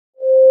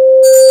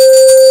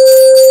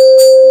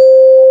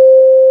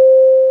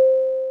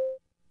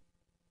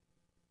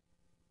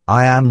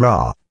I am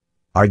Ra.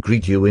 I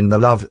greet you in the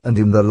love and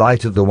in the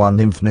light of the one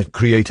infinite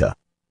creator.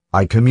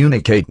 I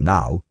communicate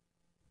now.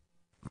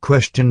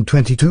 Question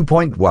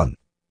 22.1.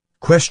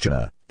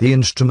 Questioner, the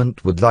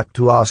instrument would like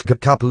to ask a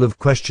couple of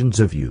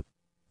questions of you.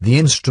 The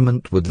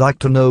instrument would like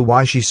to know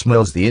why she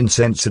smells the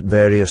incense at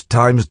various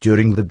times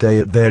during the day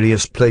at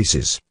various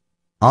places.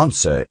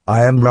 Answer,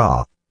 I am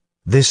Ra.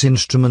 This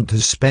instrument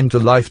has spent a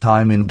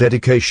lifetime in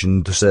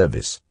dedication to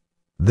service.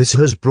 This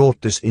has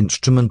brought this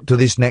instrument to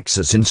this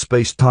nexus in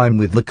space-time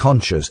with the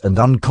conscious and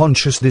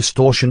unconscious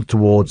distortion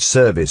towards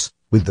service,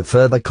 with the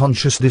further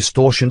conscious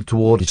distortion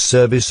towards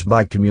service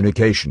by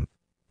communication.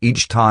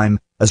 Each time,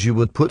 as you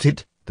would put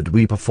it, that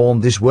we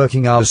perform this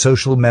working, our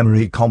social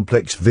memory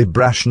complex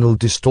vibrational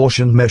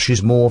distortion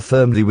meshes more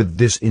firmly with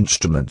this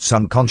instrument's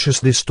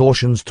unconscious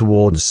distortions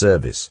towards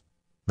service.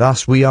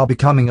 Thus we are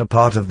becoming a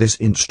part of this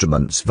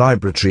instrument's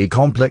vibratory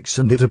complex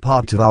and it a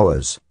part of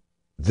ours.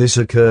 This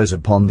occurs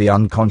upon the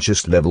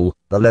unconscious level,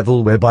 the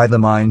level whereby the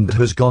mind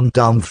has gone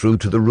down through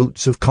to the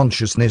roots of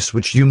consciousness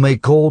which you may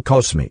call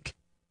cosmic.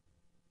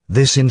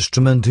 This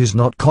instrument is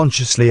not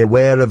consciously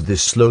aware of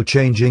this slow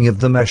changing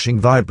of the meshing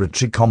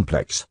vibratory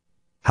complex.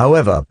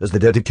 However, as the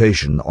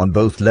dedication on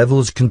both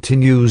levels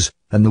continues,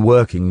 and the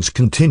workings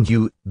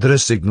continue, there are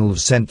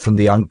signals sent from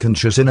the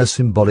unconscious in a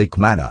symbolic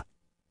manner.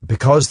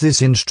 Because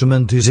this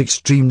instrument is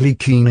extremely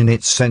keen in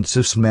its sense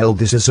of smell,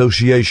 this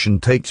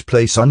association takes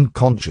place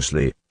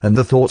unconsciously, and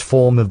the thought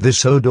form of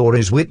this odor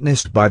is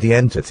witnessed by the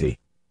entity.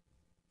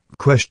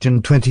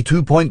 Question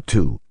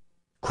 22.2.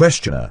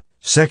 Questioner,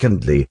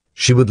 secondly,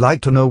 she would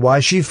like to know why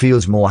she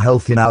feels more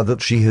healthy now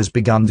that she has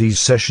begun these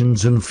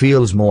sessions and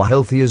feels more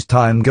healthy as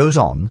time goes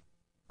on.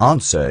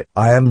 Answer,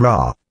 I am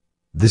Ra.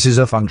 This is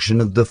a function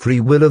of the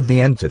free will of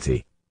the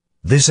entity.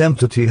 This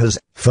entity has,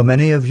 for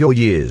many of your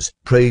years,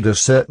 prayed a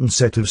certain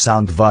set of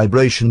sound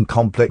vibration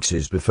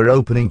complexes before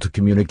opening to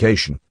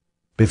communication.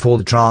 Before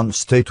the trance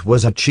state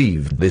was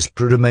achieved, this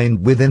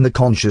remained within the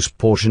conscious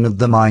portion of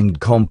the mind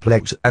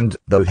complex and,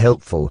 though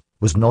helpful,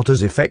 was not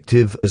as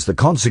effective as the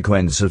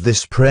consequence of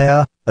this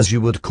prayer, as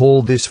you would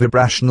call this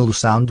vibrational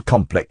sound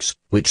complex,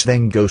 which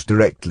then goes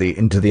directly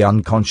into the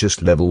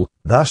unconscious level,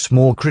 thus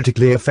more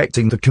critically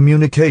affecting the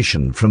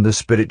communication from the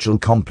spiritual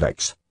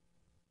complex.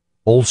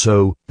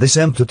 Also, this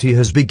entity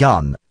has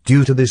begun,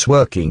 due to this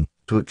working,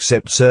 to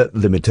accept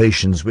certain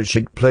limitations which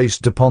it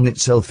placed upon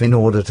itself in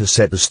order to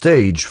set the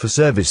stage for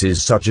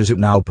services such as it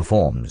now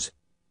performs.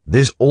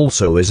 This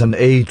also is an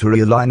aid to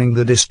realigning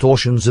the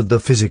distortions of the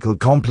physical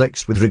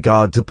complex with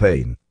regard to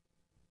pain.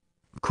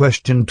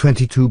 Question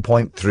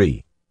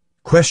 22.3.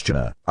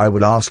 Questioner, I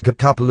will ask a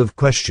couple of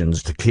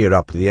questions to clear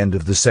up the end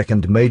of the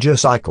second major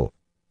cycle.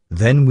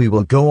 Then we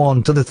will go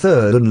on to the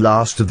third and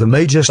last of the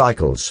major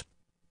cycles.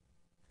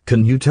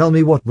 Can you tell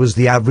me what was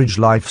the average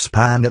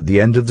lifespan at the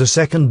end of the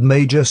second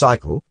major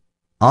cycle?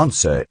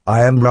 Answer,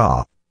 I am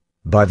Ra.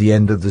 By the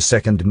end of the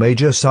second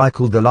major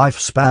cycle the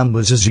lifespan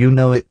was as you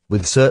know it,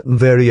 with certain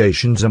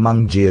variations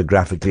among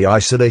geographically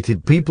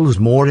isolated peoples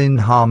more in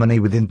harmony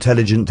with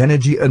intelligent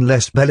energy and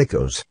less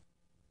bellicose.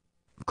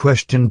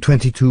 Question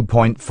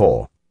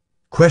 22.4.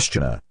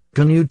 Questioner,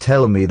 can you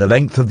tell me the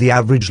length of the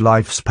average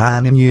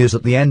lifespan in years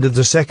at the end of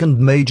the second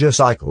major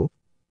cycle?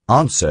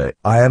 Answer,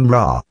 I am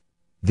Ra.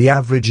 The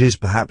average is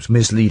perhaps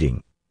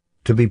misleading.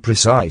 To be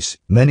precise,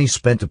 many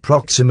spent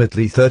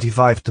approximately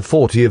 35 to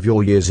 40 of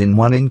your years in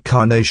one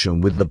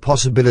incarnation, with the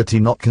possibility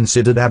not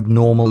considered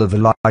abnormal of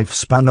a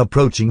lifespan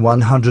approaching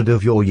 100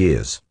 of your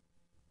years.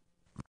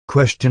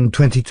 Question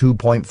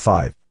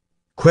 22.5.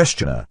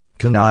 Questioner,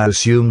 can I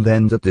assume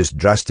then that this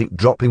drastic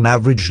drop in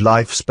average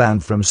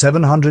lifespan from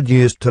 700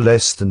 years to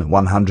less than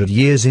 100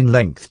 years in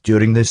length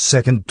during this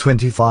second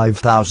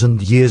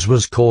 25,000 years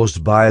was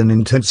caused by an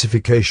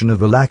intensification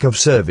of a lack of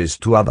service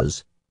to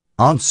others?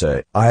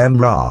 Answer, I am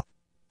Ra.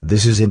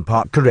 This is in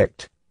part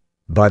correct.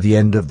 By the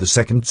end of the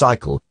second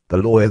cycle, the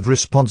law of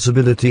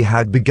responsibility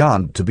had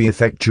begun to be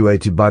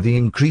effectuated by the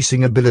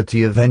increasing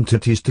ability of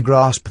entities to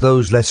grasp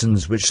those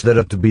lessons which there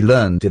are to be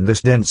learned in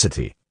this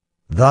density.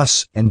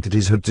 Thus,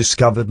 entities had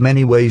discovered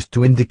many ways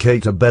to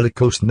indicate a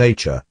bellicose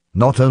nature,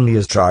 not only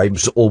as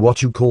tribes or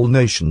what you call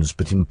nations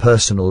but in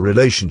personal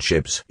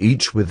relationships,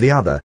 each with the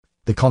other,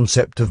 the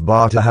concept of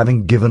barter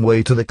having given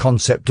way to the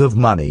concept of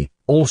money,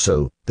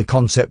 also, the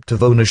concept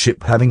of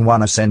ownership having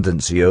won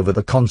ascendancy over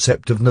the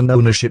concept of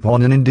non-ownership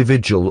on an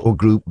individual or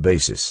group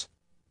basis.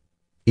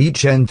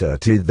 Each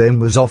entity then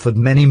was offered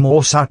many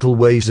more subtle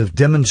ways of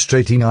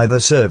demonstrating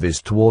either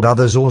service toward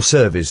others or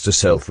service to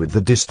self with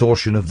the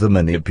distortion of the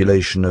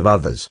manipulation of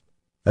others.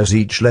 As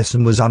each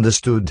lesson was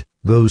understood,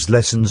 those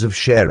lessons of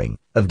sharing,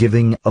 of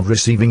giving, of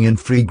receiving in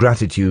free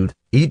gratitude,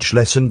 each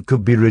lesson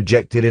could be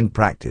rejected in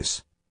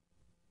practice.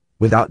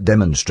 Without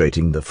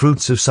demonstrating the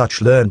fruits of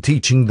such learned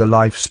teaching, the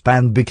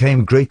lifespan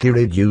became greatly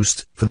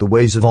reduced, for the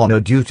ways of honor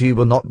duty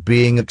were not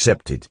being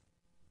accepted.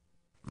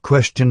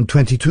 Question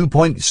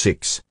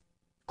 22.6.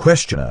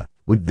 Questioner,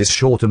 would this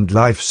shortened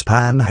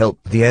lifespan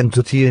help the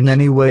entity in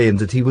any way in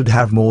that he would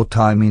have more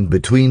time in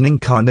between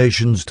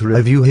incarnations to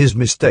review his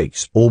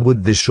mistakes, or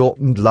would this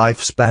shortened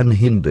lifespan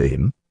hinder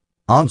him?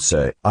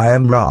 Answer, I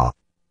am Ra.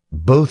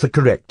 Both are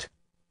correct.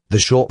 The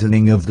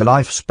shortening of the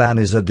lifespan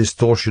is a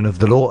distortion of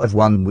the law of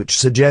one, which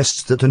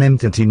suggests that an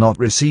entity not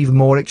receive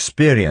more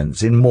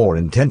experience in more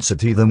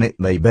intensity than it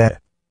may bear.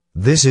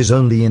 This is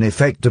only in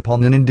effect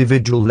upon an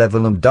individual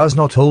level and does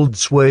not hold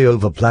sway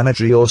over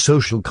planetary or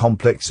social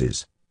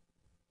complexes.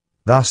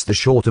 Thus the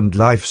shortened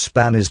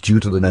lifespan is due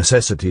to the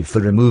necessity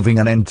for removing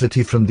an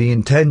entity from the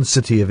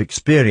intensity of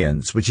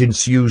experience which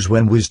ensues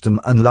when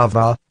wisdom and love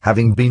are,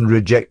 having been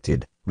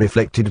rejected,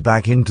 reflected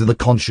back into the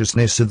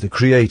consciousness of the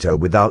Creator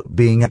without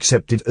being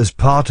accepted as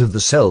part of the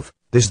self,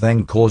 this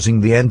then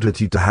causing the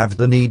entity to have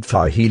the need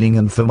for healing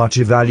and for much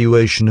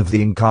evaluation of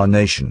the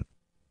incarnation.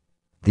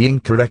 The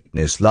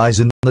incorrectness lies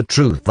in the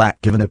truth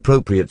that, given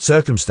appropriate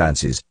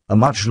circumstances, a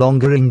much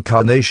longer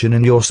incarnation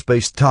in your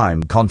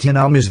space-time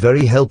continuum is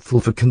very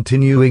helpful for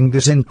continuing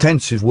this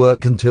intensive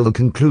work until the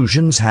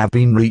conclusions have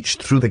been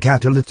reached through the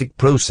catalytic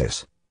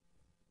process.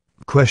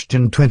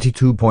 Question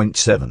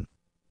 22.7.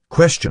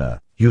 Questioner: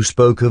 you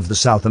spoke of the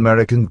South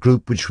American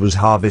group which was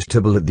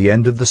harvestable at the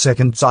end of the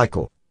second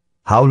cycle.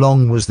 How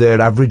long was their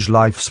average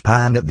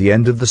lifespan at the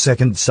end of the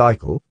second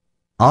cycle?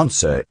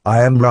 Answer: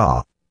 I am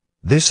Ra.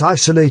 This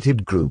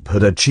isolated group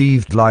had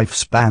achieved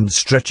lifespans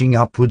stretching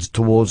upwards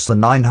towards the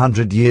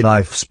 900-year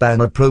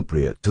lifespan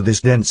appropriate to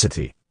this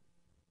density.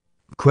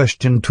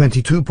 Question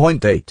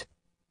 22.8.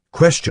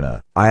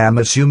 Questioner: I am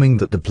assuming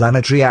that the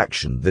planetary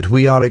action that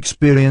we are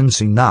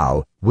experiencing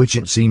now, which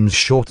it seems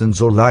shortens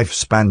our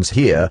lifespans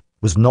here,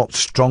 was not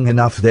strong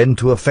enough then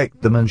to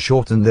affect them and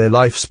shorten their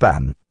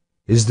lifespan.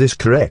 Is this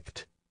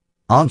correct?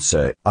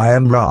 Answer: I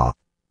am Ra.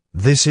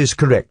 This is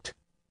correct.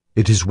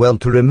 It is well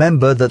to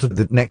remember that at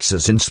that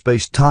nexus in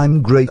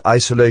space-time great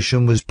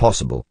isolation was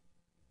possible.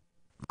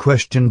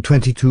 Question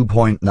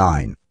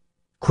 22.9.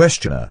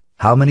 Questioner: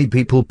 how many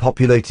people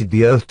populated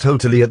the Earth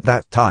totally at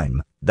that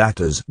time, that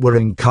is, were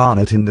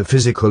incarnate in the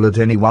physical at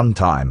any one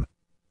time?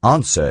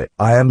 Answer: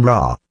 I am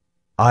Ra.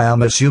 I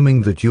am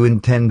assuming that you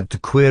intend to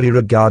query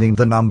regarding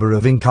the number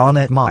of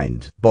incarnate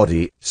mind,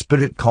 body,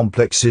 spirit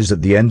complexes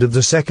at the end of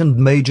the second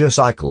major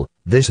cycle,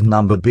 this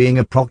number being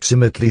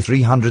approximately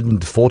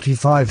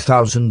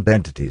 345,000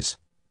 entities.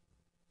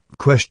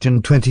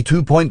 Question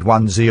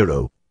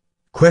 22.10.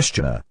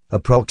 Questioner: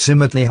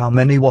 approximately how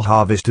many were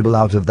harvestable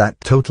out of that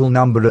total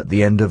number at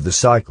the end of the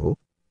cycle?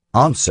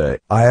 Answer: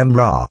 I am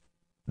Ra.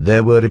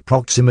 There were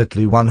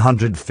approximately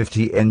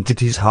 150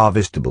 entities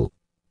harvestable.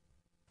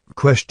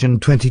 Question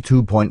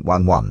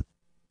 22.11.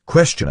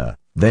 Questioner: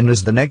 then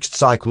as the next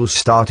cycle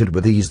started,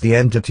 were these the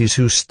entities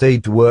who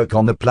stayed to work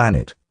on the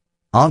planet?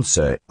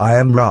 Answer: I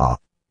am Ra.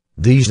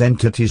 These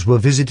entities were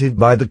visited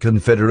by the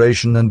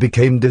Confederation and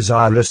became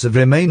desirous of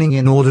remaining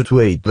in order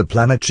to aid the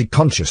planetary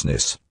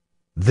consciousness.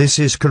 This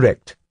is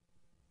correct.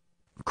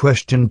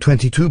 Question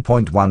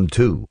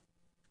 22.12.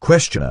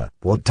 Questioner: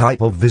 what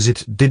type of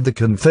visit did the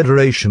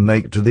Confederation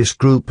make to this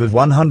group of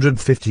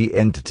 150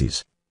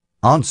 entities?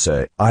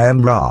 Answer: I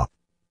am Ra.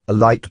 A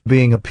light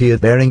being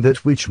appeared bearing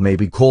that which may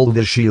be called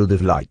a shield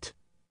of light.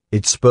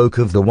 It spoke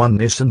of the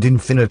oneness and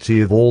infinity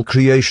of all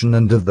creation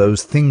and of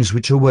those things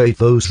which await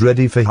those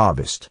ready for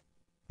harvest.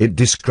 It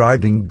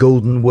described in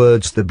golden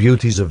words the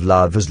beauties of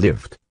love as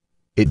lived.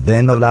 It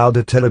then allowed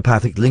a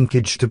telepathic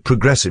linkage to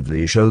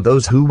progressively show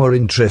those who were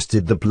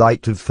interested the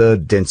plight of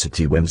third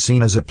density when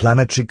seen as a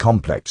planetary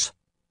complex.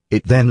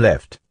 It then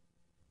left.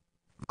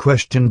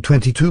 Question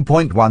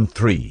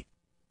 22.13.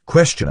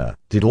 Questioner: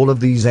 did all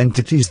of these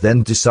entities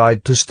then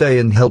decide to stay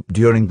and help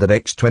during the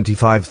next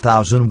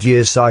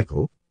 25,000-year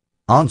cycle?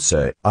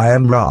 Answer: I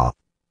am Ra.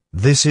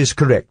 This is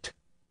correct.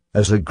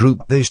 As a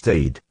group they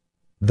stayed.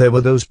 There were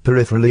those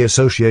peripherally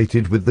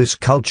associated with this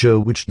culture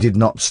which did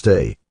not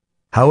stay.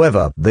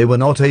 However, they were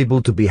not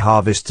able to be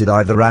harvested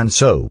either, and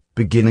so,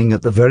 beginning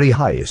at the very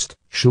highest,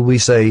 shall we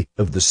say,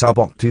 of the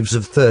sub-octaves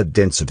of third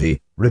density,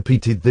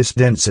 repeated this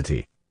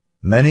density.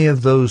 Many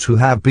of those who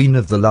have been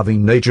of the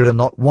loving nature are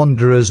not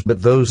wanderers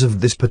but those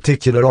of this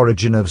particular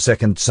origin of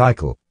second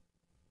cycle.